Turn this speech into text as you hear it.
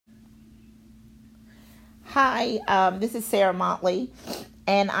Hi, this is Sarah Motley,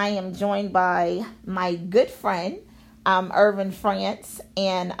 and I am joined by my good friend, Ervin France,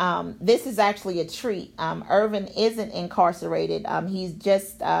 and this is actually a treat. Ervin isn't incarcerated. He's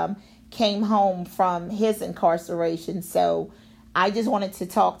just came home from his incarceration, so I just wanted to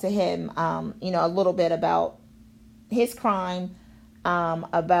talk to him, a little bit about his crime,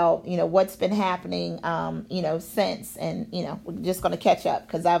 about what's been happening, since, and we're just going to catch up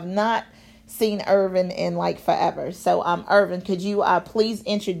because I've not seen Ervin in like forever. So, Ervin, could you please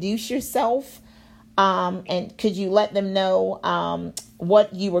introduce yourself, and could you let them know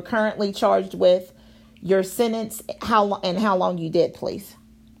what you were currently charged with, your sentence, how long you did, please?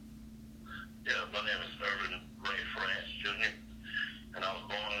 Yeah, my name is Ervin France Jr., and I was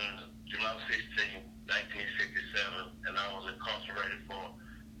born July 16, 1967, and I was incarcerated for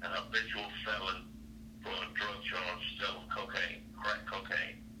an habitual felon for a drug charge, selling cocaine, crack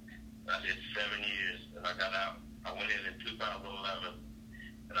cocaine. I did 7 years, and I got out. I went in 2011,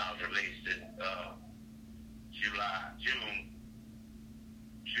 and I was released in July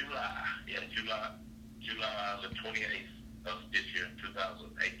the 28th of this year,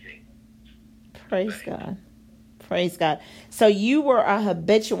 2018. Praise God. Praise God. So you were a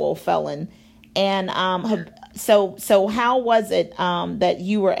habitual felon, and so how was it that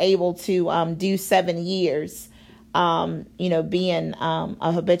you were able to do 7 years, being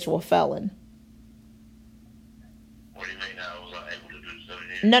a habitual felon? What do you mean? I was able to do 7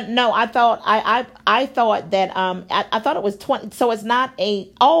 years? No. I thought that I thought it was 20. So it's not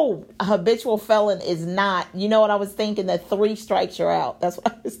a habitual felon is not. You know what I was thinking? That 3 strikes you're out. That's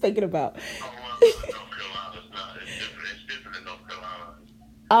what I was thinking about. Oh, well, North Carolina is not. It's different in North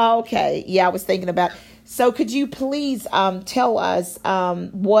Carolina. Okay, yeah, I was thinking about. So could you please tell us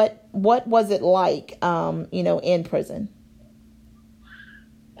what was it like in prison?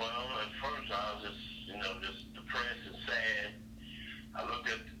 Well, at first I was just depressed and sad. I looked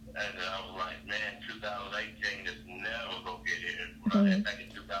at and I was like, man, 2018 is never gonna get here. When I had back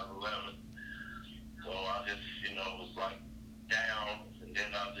in 2011, so I just was like down, and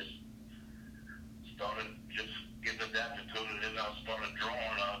then I just started just getting adapted to it, and then I started drawing.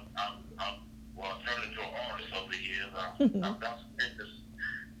 I turned into an artist over the years. I've got some pictures.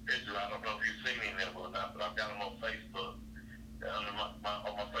 I don't know if you've seen any of them or not, but I've got them on Facebook.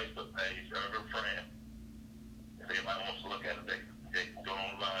 On my Facebook page, Ervin France. If anybody wants to look at it, they can go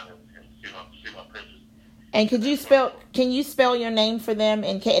online and see my pictures. And can you spell your name for them?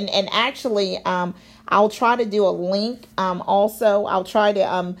 And actually, I'll try to do a link. Also, I'll try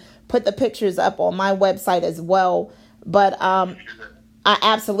to put the pictures up on my website as well. But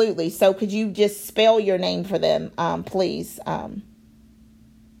absolutely. So could you just spell your name for them, please?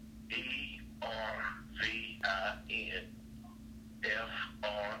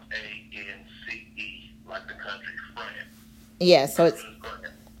 ERVINFRANCE, like the country France. Yeah, so it's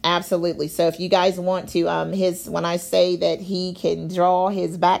absolutely. So if you guys want to, when I say that he can draw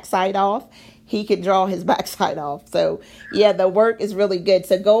his backside off, he can draw his backside off. So yeah, the work is really good.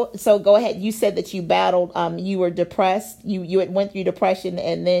 So go ahead. You said that you battled, you were depressed. You had went through depression,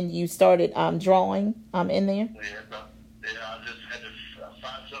 and then you started drawing in there. Yeah, I just had to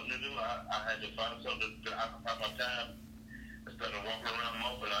find something to do. I had to find something to occupy my time. Instead of walking around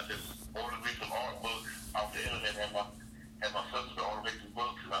moping, I just ordered me some art books off the internet. Had my sister order me some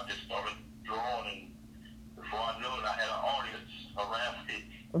books, and I just started drawing. And before I knew it, I had an audience around me.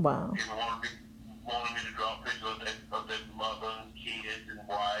 Wow. People wanted me to draw pictures of their mother and kids and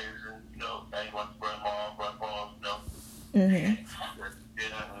wives and things like grandma, grandpa, Mm-hmm. Yeah,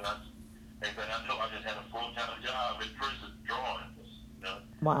 and I know I just had a full-time job in prison drawing.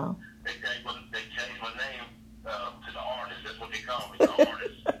 Wow. They changed my name to the artist. That's what they call me, the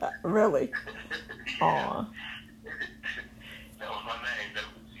artist. Really? Yeah. That was my name.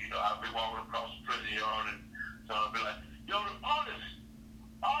 I'd be walking across the prison yard, and someone would be like, "Yo, the artist."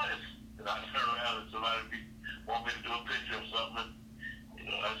 And I turn around and somebody want me to do a picture or something.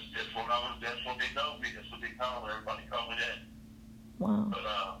 That's what they know me. That's what they call me. Everybody call me that. Wow. But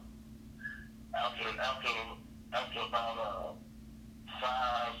after about 5, I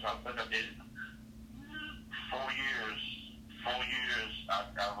think I did 4 years. 4 years. I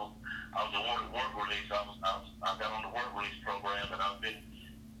was awarded work release. I got on the work release program, and I've been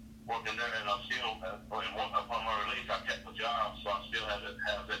working there, and I'm still upon my release. I kept the job, so I still have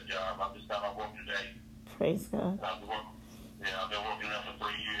that job. I just got my work today. Praise God. I've been working there for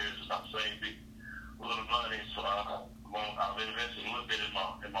 3 years. I've saved a little money, so I've invested a little bit in my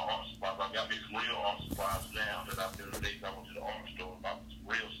art supplies. I've got me some real art supplies now that I've been released. I went to the art store and bought some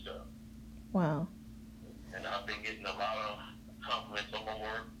real stuff. Wow. And I've been getting a lot of compliments on my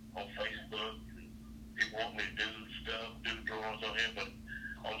work on Facebook. people want me to do stuff, do drawings on here, but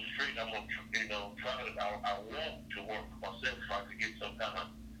on the street, I'm gonna, try to. I want to work for myself if I could get some kind of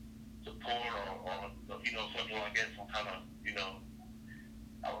support or something like that, some kind of,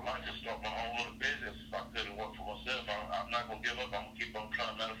 I would like to start my own little business if I could and work for myself. I'm not gonna give up. I'm gonna keep on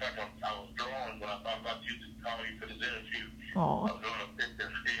trying. Matter of fact, I was drawing when I thought about you to call you for this interview. Aww. I was drawing a picture.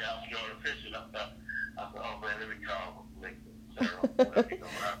 Yeah, I was drawing a picture. And I thought, oh man, let me call Sarah.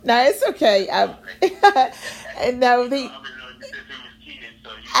 No, it's okay. No,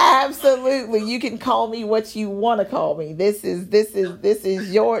 absolutely. You can call me what you want to call me. This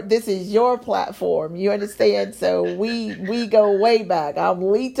is your platform. You understand? So we go way back. I'm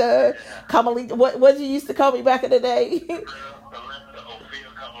Lita, Kamalita. What you used to call me back in the day?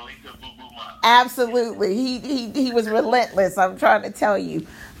 Absolutely. He was relentless. I'm trying to tell you.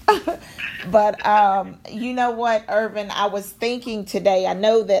 But you know what, Ervin, I was thinking today, I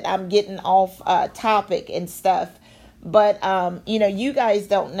know that I'm getting off topic and stuff, but you guys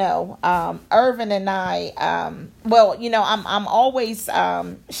don't know, Ervin and I, I'm always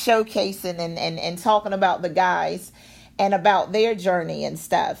showcasing and talking about the guys and about their journey and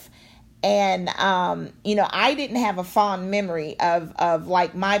stuff. And I didn't have a fond memory of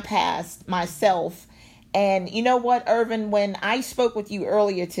like my past myself. And you know what, Ervin, when I spoke with you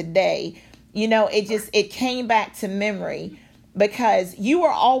earlier today, it came back to memory because you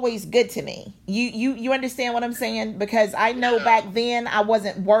were always good to me. You understand what I'm saying? Because I know back then I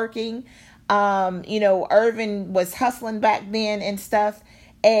wasn't working. Ervin was hustling back then and stuff.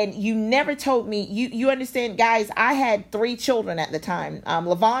 And you never told me, you understand, guys, I had 3 children at the time.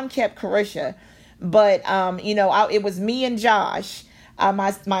 Levon kept Carisha, but, it was me and Josh.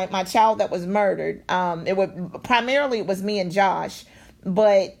 My child that was murdered. It was me and Josh,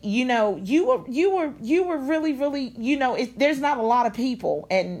 but you were really, really, there's not a lot of people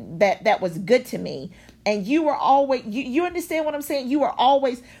and that was good to me. And you were always, you understand what I'm saying? You were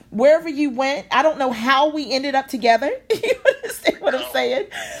always, wherever you went, I don't know how we ended up together. You understand what I'm saying?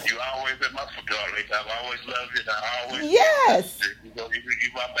 You always been my support. I've always loved you. I always. Yes. You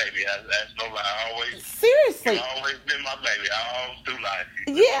my baby. That's no lie. I always. Seriously. You always been my baby. I always through life.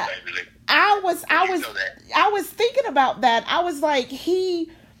 Yeah. Baby. I was thinking about that. I was like,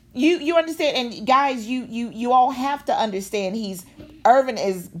 you understand, and guys, you all have to understand Ervin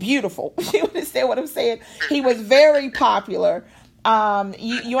is beautiful. You understand what I'm saying? He was very popular.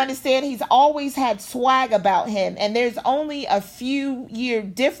 You understand, he's always had swag about him, and there's only a few year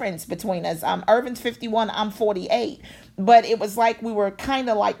difference between us. Ervin's 51, I'm 48, but it was like we were kind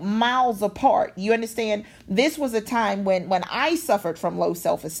of like miles apart. You understand? This was a time when I suffered from low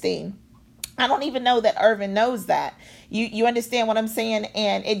self-esteem. I don't even know that Ervin knows that. You understand what I'm saying?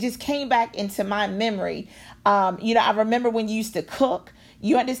 And it just came back into my memory. I remember when you used to cook.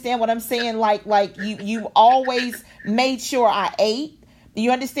 You understand what I'm saying? Like you always made sure I ate.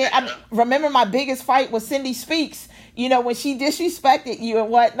 You understand? I remember my biggest fight was Cindy Speaks, when she disrespected you and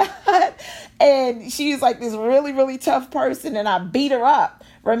whatnot. And she was like this really, really tough person, and I beat her up.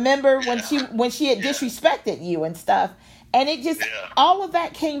 Remember when she had disrespected you and stuff? And it just, all of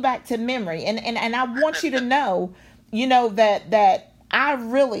that came back to memory. And I want you to know, that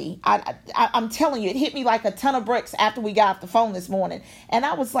I'm telling you, it hit me like a ton of bricks after we got off the phone this morning. And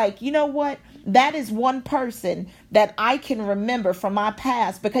I was like, you know what? That is one person that I can remember from my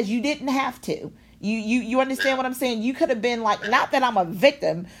past, because you didn't have to. You understand what I'm saying? You could have been like, not that I'm a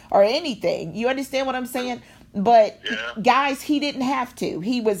victim or anything. You understand what I'm saying? But guys, he didn't have to.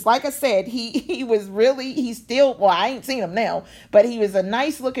 He was, like I said, he was really, he's still, well, I ain't seen him now, but he was a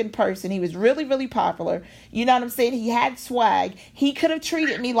nice looking person. He was really, really popular. You know what I'm saying? He had swag. He could have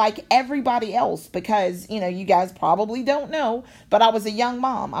treated me like everybody else, because, you guys probably don't know, but I was a young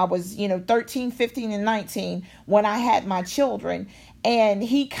mom. I was, 13, 15, and 19 when I had my children. And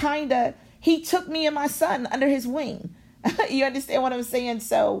he took me and my son under his wing. You understand what I'm saying?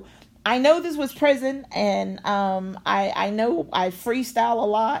 So I know this was prison, and I know I freestyle a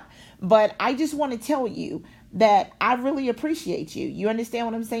lot, but I just want to tell you that I really appreciate you. You understand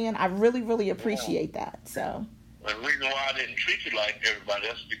what I'm saying? I really, really appreciate that. So. The reason why I didn't treat you like everybody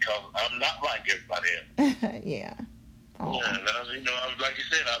else is because I'm not like everybody else. Yeah. Oh. Yeah, like you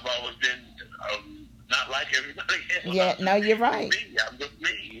said, I've always been not like everybody else. Yeah, no, you're right. I'm just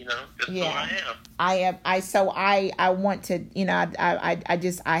me, That's who I am. I want to,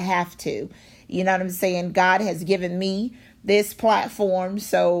 I have to, you know what I'm saying? God has given me this platform.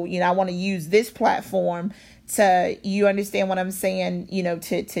 So, I want to use this platform to, you understand what I'm saying?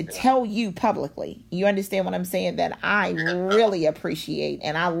 To tell you publicly, you understand what I'm saying? That I really appreciate,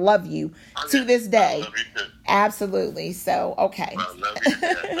 and I love you to this day. I love you too. Absolutely. So, okay. I love you.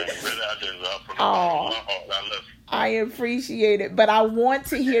 I do. From the bottom of my heart, I love you. I appreciate it, but I want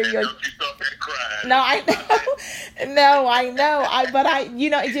to hear your. Don't you start there crying. No, I know. No, I know. But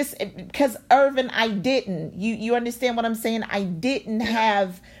it just because Ervin, I didn't. You understand what I'm saying? I didn't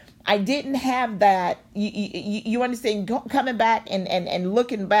have that. You understand? Coming back and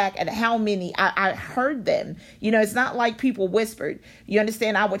looking back at how many I heard them. It's not like people whispered. You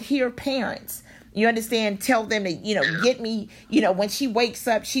understand? I would hear parents. You understand? Tell them to, get me, when she wakes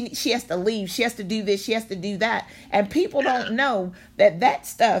up, she has to leave. She has to do this. She has to do that. And people don't know that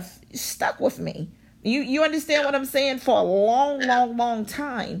stuff stuck with me. You understand what I'm saying? For a long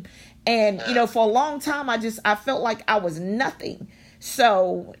time. And, for a long time, I felt like I was nothing.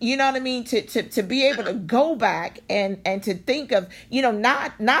 So, you know what I mean? To be able to go back and to think of,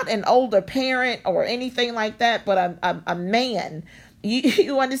 not an older parent or anything like that, but a man.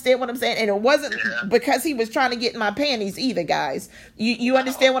 You understand what I'm saying? And it wasn't because he was trying to get in my panties either, guys. You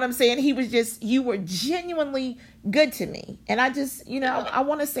understand what I'm saying? He was just, you were genuinely good to me. And I just, I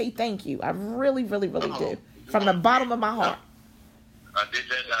want to say thank you. I really, really, really do. From the bottom of my heart. I did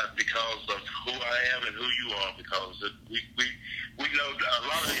that because of who I am and who you are, because we know a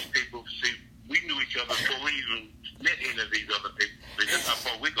lot of these people, see, we knew each other before we even met any of these other people. Because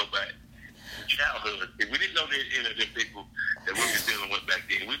before we go back to childhood, we didn't know any of them people that we were dealing with back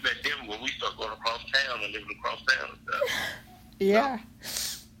then. We met them when we started going across town and living across town and stuff. Yeah.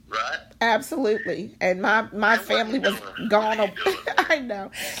 So, right? Absolutely. And my family was gone. I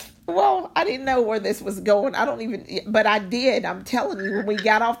know. Well, I didn't know where this was going. But I did. I'm telling you, when we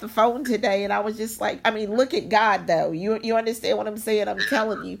got off the phone today, and I was just like, look at God, though. You understand what I'm saying? I'm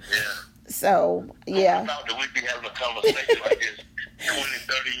telling you. Yeah. So, yeah. I thought that we'd be having a conversation like this 20,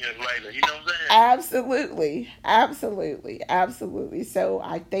 30 years later. You know what I'm saying? Absolutely. So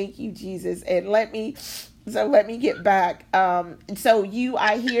I thank you, Jesus. And let me get back. I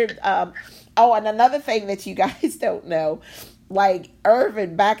hear, and another thing that you guys don't know, like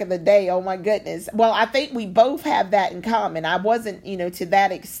Ervin back in the day, oh my goodness. Well, I think we both have that in common. I wasn't, to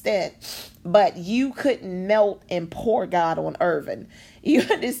that extent, but you couldn't melt and pour God on Ervin. You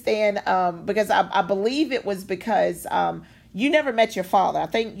understand? Because I believe it was because, you never met your father. I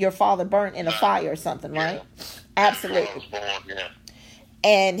think your father burnt in a fire or something, right? Yeah. Absolutely. Yeah.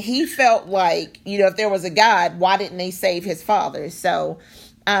 And he felt like, if there was a God, why didn't they save his father? So,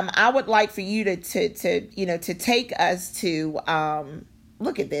 I would like for you to take us to,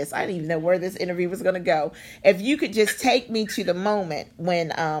 look at this. I didn't even know where this interview was going to go. If you could just take me to the moment when,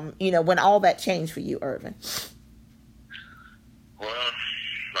 when all that changed for you, Ervin. Well,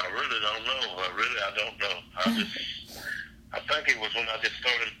 I really don't know. I don't know. I think it was when I just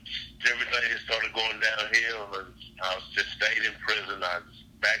everything just started going downhill, and I was just stayed in prison. I was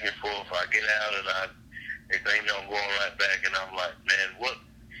back and forth. I get out, and everything don't go right back, and I'm like, man, what?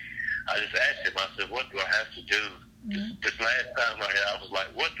 I just asked him. I said, what do I have to do? Mm-hmm. This last time I was like,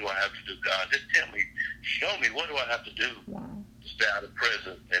 what do I have to do, God? Just tell me, show me, what do I have to do to stay out of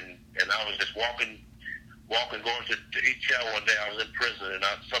prison? And I was just walking, going to eat chow one day. I was in prison, and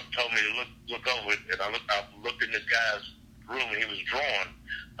something told me to look over it, and I looked in this guy's room, and he was drawing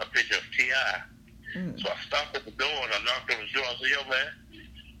a picture of T.I. Mm. So I stopped at the door, and I knocked on his door. I said, yo, man, do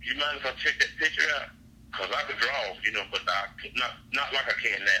you mind if I check that picture out? Because I could draw, but not like I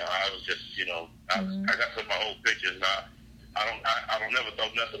can now. I was just, I got some of my old pictures, and I don't never throw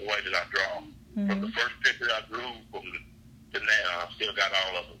nothing away that I draw. Mm-hmm. From the first picture I drew to now, I've still got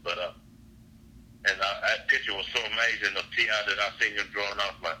all of them. But that picture was so amazing of T.I. that I seen him drawing.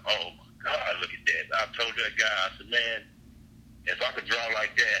 I was like, oh my God, look at that! I told that guy, I said, man, if I could draw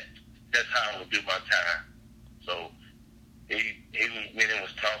like that, that's how I would do my time. So he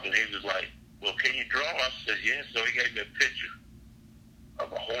was talking. He was like, well, can you draw? I said, yes. So he gave me a picture of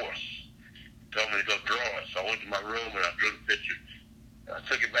a horse. He told me to go draw it. So I went to my room and I drew the picture. And I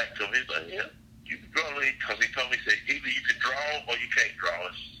took it back to him. He's like, yeah, you can draw it. Because he told me, he said, either you can draw or you can't draw.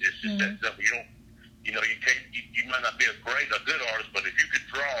 It's just that simple. You can't, you might not be a good artist, but if you can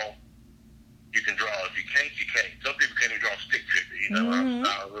draw, you can draw. If you can't, you can't. Some people can't even draw a stick figure,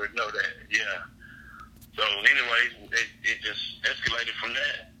 I already know that, yeah. So anyway, it just escalated from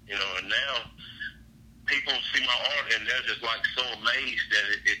that. And now people see my art and they're just like so amazed that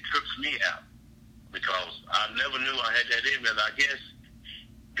it trips me out, because I never knew I had that in me. And I guess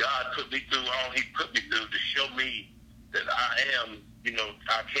God put me through all he put me through to show me that I am,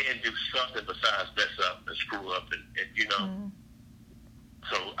 I can do something besides mess up and screw up and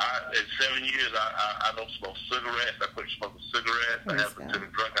So in 7 years, I don't smoke cigarettes. I quit smoking cigarettes. I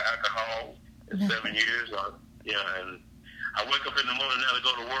haven't drunk alcohol in 7 years. And I wake up in the morning now to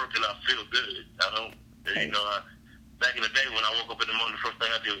go to work, and I feel good. I don't, back in the day when I woke up in the morning, the first thing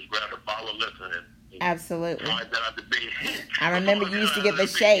I did was grab a bottle of liquor and absolutely. I got out the bed. I remember you used to get the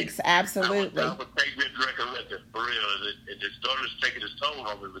shakes. Absolutely. I would take me a drink of liquor, for real. It started taking its toll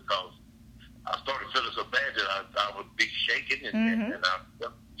on me because I started feeling so bad that I would be shaking. And I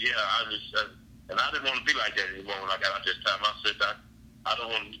didn't want to be like that anymore when I got out this time. I said, I don't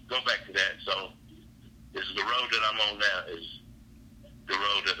want to go back to that. So this is the road that I'm on now. Is the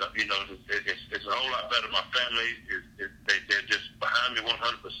road that, it's a whole lot better. My family, they're just behind me 100%.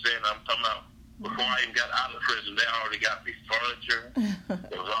 I'm talking about before I even got out of prison, they already got me furniture.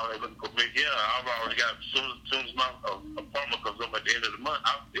 It was already looking for me. Yeah, I've already got, as soon as my apartment comes up at the end of the month,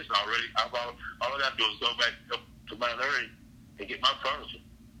 all I got to do is go back up to Mount Airy and get my furniture.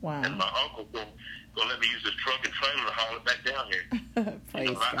 Wow. And my uncle going to let me use his truck and trailer to haul it back down here.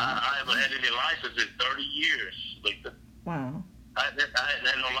 Praise God. I haven't had any license in 30 years. Wow. I hadn't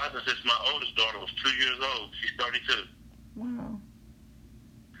had no license since my oldest daughter was 2 years old. She's 32. Wow.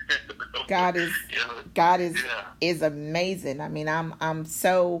 God is amazing. I mean, I'm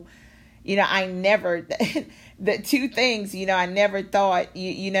so, I never, the two things, I never thought,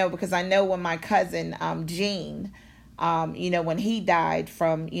 because I know when my cousin, Gene, when he died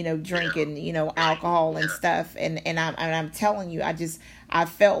from, drinking, alcohol and stuff. And I'm telling you, I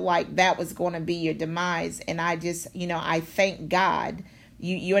felt like that was going to be your demise. And I just, I thank God.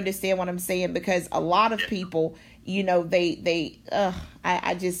 You understand what I'm saying? Because a lot of people,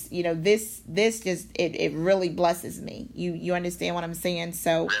 I just, this just, it really blesses me. You understand what I'm saying?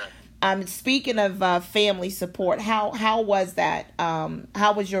 So, speaking of family support, how was that?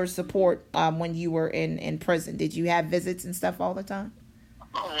 How was your support when you were in prison? Did you have visits and stuff all the time?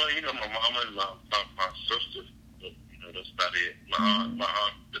 Oh, well, my mama and my sister, that's about it. My aunt,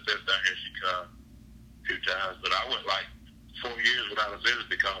 that's down here, she come a few times, but I went like 4 years without a visit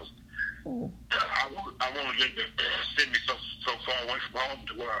because I wanted them to send me so far away from home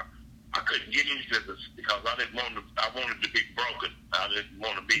to where I couldn't get any visits because I wanted to be broken. I didn't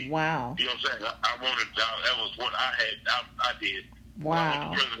want to be. Wow. You know what I'm saying? That was what I had. I did. Wow. When I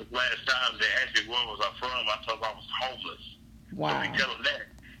went to prison the last time, they asked me where was I from. I told them I was homeless. Wow. So you tell them that,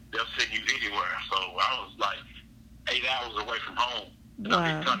 they'll send you anywhere. So I was like 8 hours away from home. And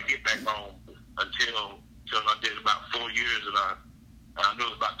I didn't try to get back home until I did about 4 years, and I knew it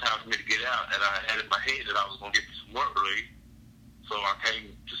was about time for me to get out, and I had in my head that I was going to get some work relief. So I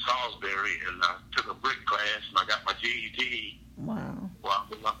came to Salisbury, and I took a brick class, and I got my GED. Wow. Well,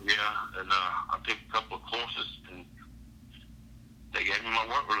 and I took a couple of courses, and they gave me my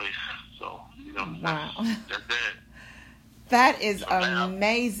work relief. So, wow. That's it. That is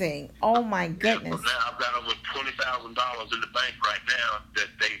amazing. Oh, my goodness. Yeah, now I've got over $20,000 in the bank right now that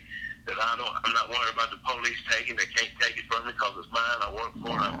I'm not worried about the police taking. They can't take it from me because it's mine. I work for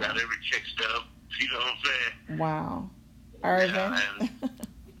it. I've got every check stub. You know what I'm saying? Wow. Ervin. Yeah, and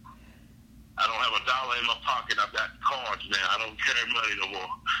I don't have $1 in my pocket. I've got cards now. I don't carry money no more.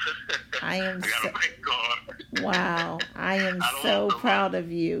 I got a bank card. Wow. I am so proud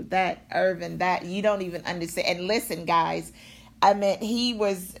of you. That, Ervin, that you don't even understand. And listen, guys, even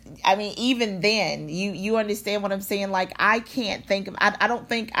then, you understand what I'm saying? Like, I can't think of, I don't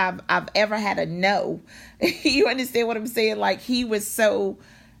think I've ever had a no. You understand what I'm saying? Like, he was so,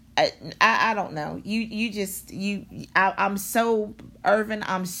 I don't know. I'm so, Ervin,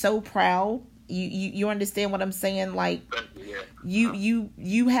 I'm so proud. You understand what I'm saying? Like,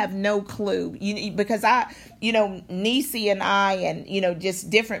 you have no clue. Because Nisi and I and, just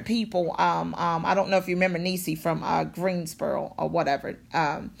different people, I don't know if you remember Nisi from, Greensboro or whatever,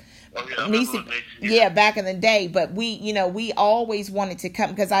 Nisi, back in the day, but we always wanted to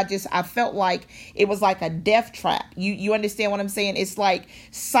come because I felt like it was like a death trap. You understand what I'm saying? It's like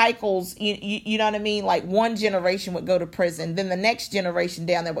cycles. You know what I mean? Like one generation would go to prison, then the next generation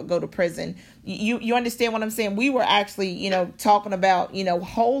down there would go to prison. You understand what I'm saying? We were actually, talking about,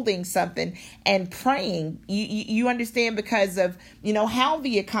 holding something and praying. You understand because of, how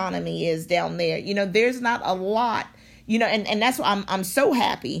the economy is down there. There's not a lot, and that's why I'm so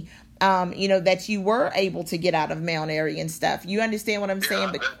happy. That you were able to get out of Mount Airy and stuff. You understand what I'm saying?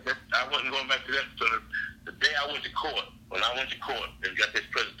 I wasn't going back to that. So the day I went to court, when I went to court and got this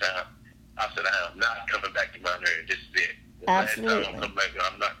prison time, I said, I am not coming back to Mount Airy. This is it. Absolutely. Last time I'm coming back,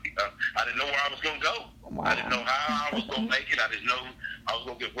 I didn't know where I was going to go. Wow. I didn't know how I was going to make it. I didn't know I was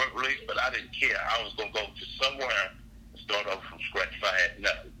going to get work release, but I didn't care. I was going to go to somewhere and start over from scratch if I had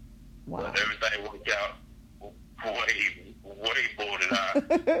nothing. Wow. But everything worked out way more than I,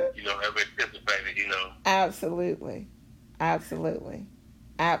 ever anticipated, Absolutely.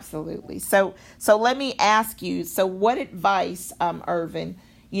 So let me ask you, so what advice, Ervin,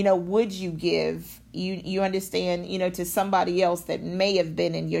 would you give, you understand, to somebody else that may have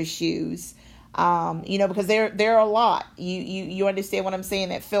been in your shoes? Because there are a lot, you understand what I'm saying,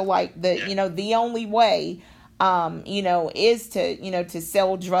 that feel like the only way, is to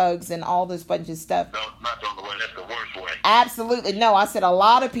sell drugs and all this bunch of stuff. No, not the only way. That's the worst way. Absolutely. No, I said a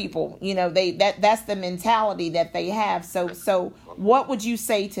lot of people, that's the mentality that they have. So what would you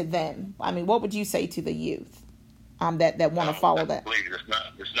say to them? I mean, what would you say to the youth, that want to follow that?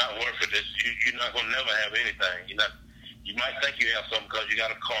 It's not worth it. You're not going to never have anything. You might think you have something because you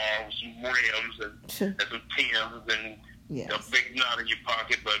got a car with some rims and some Timbs and a big knot in your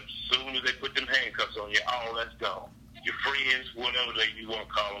pocket, but as soon as they put them handcuffs on you, all that's gone. Your friends, whatever you want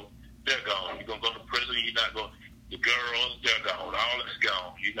to call them, they're gone. You're going to go to prison, you're not going. The girls, they're gone. All that's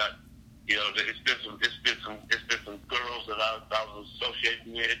gone. You're not. It's been some girls that I was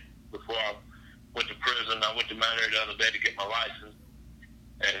associating with before I went to prison. I went to Mount Airy the other day to get my license,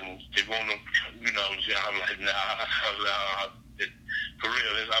 and they want to, I'm like, nah. For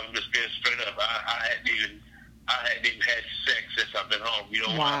real, I'm just being straight up. I hadn't even had sex since I've been home.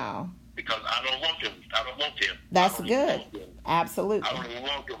 Wow. Because I don't want them. That's good. Absolutely. I don't even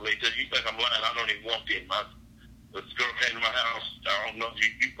want them. Because you think I'm lying. I don't even want them. This girl came to my house. I don't know if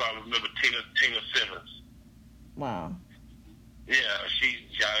you probably remember Tina Simmons. Wow. Yeah, I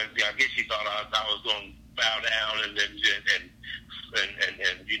guess she thought I was going to bow down and I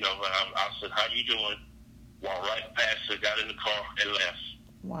said, "How you doing?" Walked right past her, got in the car, and left.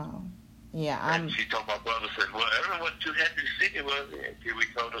 Wow. Yeah, And she told my brother, said, "Well, everyone wasn't too happy to see me, was it?" And we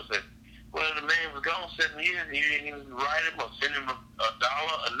told her, said, "Well, the man was gone 7 years, and you didn't even write him or send him a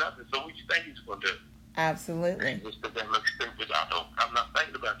dollar or nothing. So what you think he's going to do?" Absolutely. Just because that looks stupid. I'm not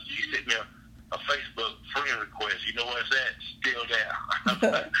thinking about it. She sent me a Facebook friend request. You know where it's at? Still there. I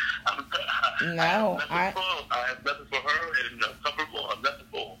have nothing for her and a couple more. Nothing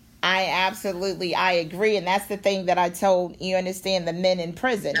for her. I agree, and that's the thing that I told, the men in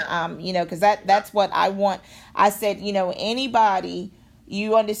prison, because that's what I want. I said, anybody,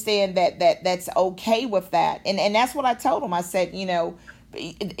 you understand that's okay with that, and that's what I told them. I said,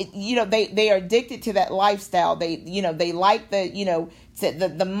 they are addicted to that lifestyle. They like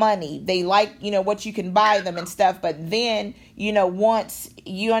the money. They like, what you can buy them and stuff. But then, once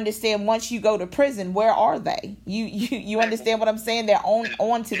you go to prison, where are they? You understand what I'm saying? They're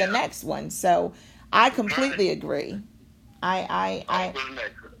on to the next one. So I completely agree. I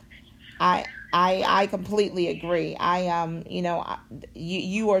completely agree.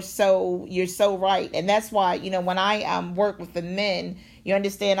 You're so right. And that's why, when I work with the men, you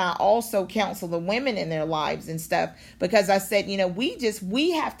understand, I also counsel the women in their lives and stuff, because I said,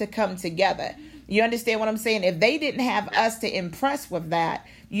 we have to come together. You understand what I'm saying? If they didn't have us to impress with that,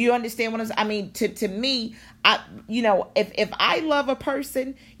 you understand what I mean? To me, if I love a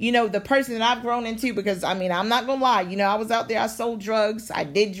person, the person that I've grown into, because I'm not gonna lie, I was out there, I sold drugs, I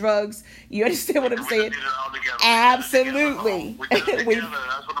did drugs. You understand what I'm saying? Absolutely.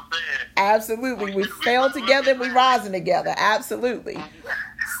 Absolutely. We fell together and we rising together. Absolutely. We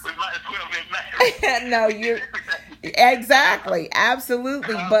might as well be married. No, you're exactly,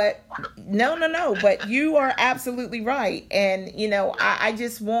 absolutely. But no. But you are absolutely right. And I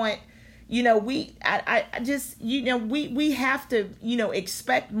just want, we have to,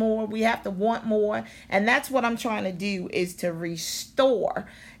 expect more. We have to want more. And that's what I'm trying to do, is to restore.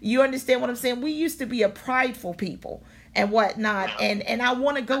 You understand what I'm saying? We used to be a prideful people and whatnot. And I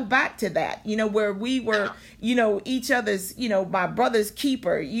want to go back to that, where we were, each other's, my brother's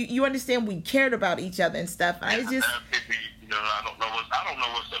keeper. You understand? We cared about each other and stuff. And it's just, I don't know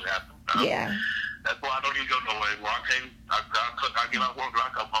what's going to happen. Yeah. That's why I don't even go nowhere anymore. I get off work, I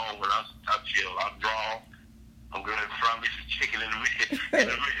come home and I chill. I draw. I'm going to fry me some chicken in a minute.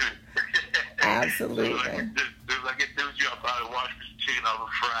 Absolutely. As soon as I get through with you, I'll probably wash some chicken over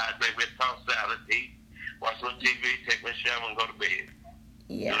fried, maybe a tossed salad, eat, watch some TV, take my shower, and go to bed.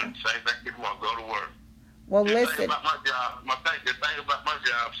 Yeah. Same thing tomorrow, go to work. Well, the listen. Thing about my job, the thing about my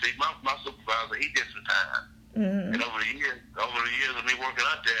job, see, my supervisor, he did some time. Mm-hmm. And over the years of me working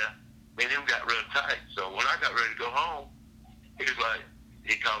out there, me and him got real tight. So when I got ready to go home, he was like,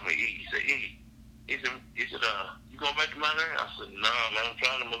 he called me E. He said, E. He said, you going back to Mount Airy? I said, no, man, I'm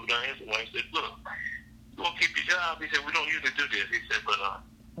trying to move down here somewhere. He said, look, you want to keep your job? He said, we don't usually do this. He said, but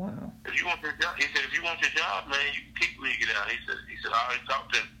wow. If you want your job, he said, if you want your job, man, you can keep when you get out. He said, I already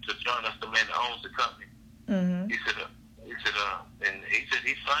talked to John, that's the man that owns the company. Mm-hmm. He said, and he said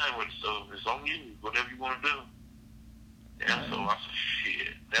he's fine with it, so it's on you, whatever you want to do. Yeah, so I said,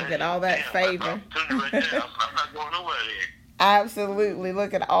 shit. Look at all that favor. Right there. I'm not going nowhere there. Absolutely.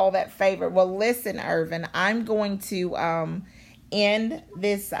 Look at all that favor. Well, listen, Ervin, I'm going to end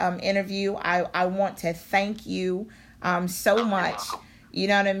this interview, I want to thank you so much. You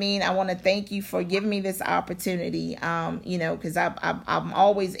know what I mean? I want to thank you for giving me this opportunity, because I'm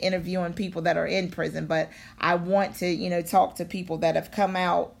always interviewing people that are in prison, but I want to, talk to people that have come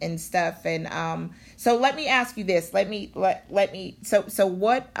out and stuff. And so let me ask you this. So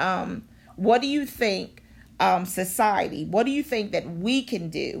what do you think, society, what do you think that we can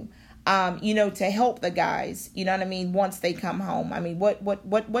do, to help the guys, you know what I mean, once they come home? I mean,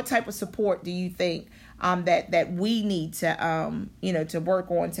 what type of support do you think that we need to to work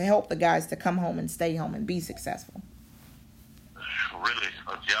on to help the guys to come home and stay home and be successful? Really,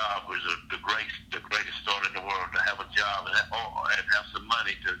 a job is the greatest start in the world. To have a job and have some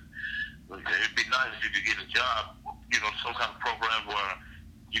money it'd be nice if you could get a job, some kind of program where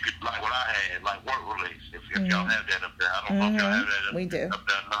you could, like what I had, like work release. If y'all have that up there, I don't know if y'all have that we do. Up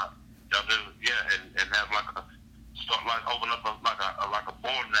there or not. Y'all do, yeah, and have open up like a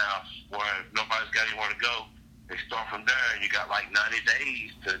boarding house where nobody's got anywhere to go. They start from there, and you got like 90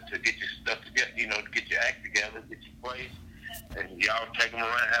 days to get your stuff together, to get your act together, get your place, and y'all take them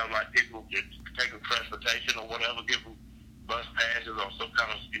around, have like people take them transportation or whatever, give them bus passes or some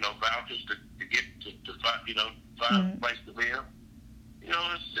kind of vouchers to get to find a place to live.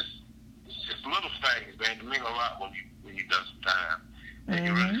 It's just little things, man. It mean a lot when you done some time and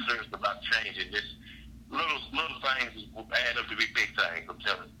you're really serious about changing this. Little things will add up to be big things. I'm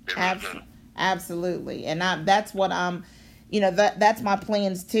telling you. Absolutely, and that's what I'm. That's my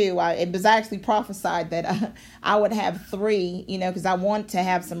plans too. It was actually prophesied that I would have 3, because I want to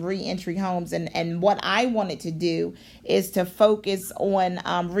have some reentry homes. And what I wanted to do is to focus on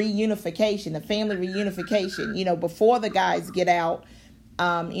reunification, the family reunification, before the guys get out,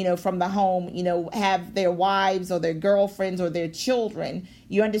 from the home, have their wives or their girlfriends or their children.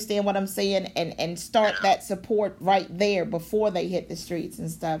 You understand what I'm saying? And start that support right there before they hit the streets and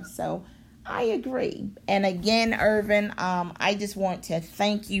stuff. So I agree. And again, Ervin, I just want to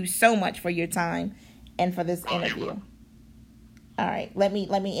thank you so much for your time and for this interview. All right, let me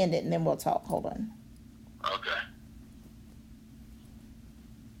end it and then we'll talk. Hold on. Okay.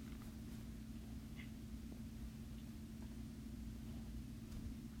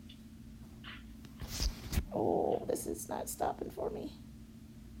 Oh, this is not stopping for me.